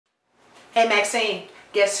Hey Maxine,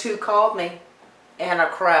 guess who called me? Anna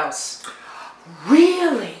Kraus.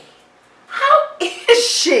 Really? How is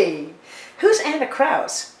she? Who's Anna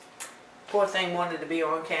Kraus? Poor thing wanted to be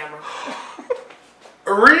on camera.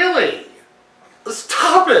 Really?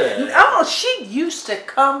 Stop it! Oh, she used to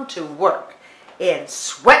come to work in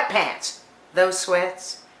sweatpants. Those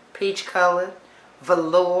sweats, peach colored,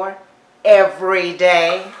 velour, every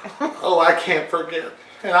day. Oh, I can't forget.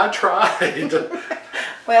 And I tried.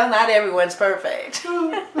 Well, not everyone's perfect.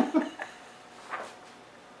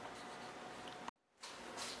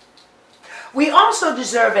 We also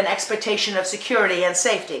deserve an expectation of security and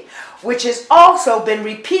safety, which has also been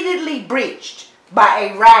repeatedly breached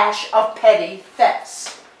by a rash of petty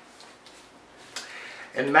thefts.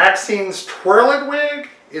 And Maxine's twirled wig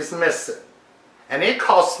is missing. And it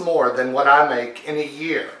costs more than what I make in a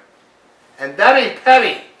year. And that ain't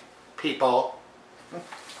petty, people.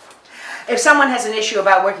 If someone has an issue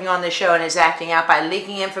about working on this show and is acting out by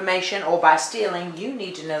leaking information or by stealing, you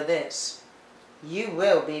need to know this. You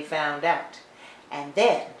will be found out. And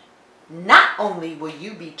then, not only will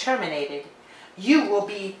you be terminated, you will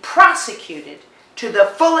be prosecuted to the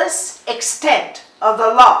fullest extent of the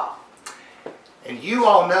law. And you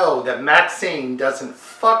all know that Maxine doesn't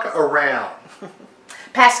fuck around.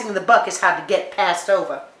 Passing the buck is how to get passed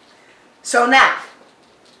over. So now,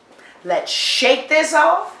 let's shake this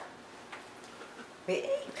off,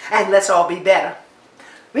 and let's all be better.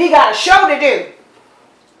 We got a show to do.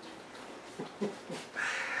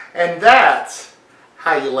 And that's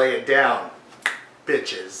how you lay it down,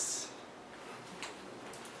 bitches.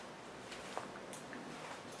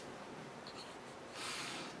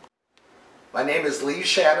 My name is Leigh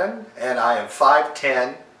Shannon, and I am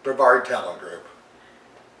 5'10", Brevard Talent Group.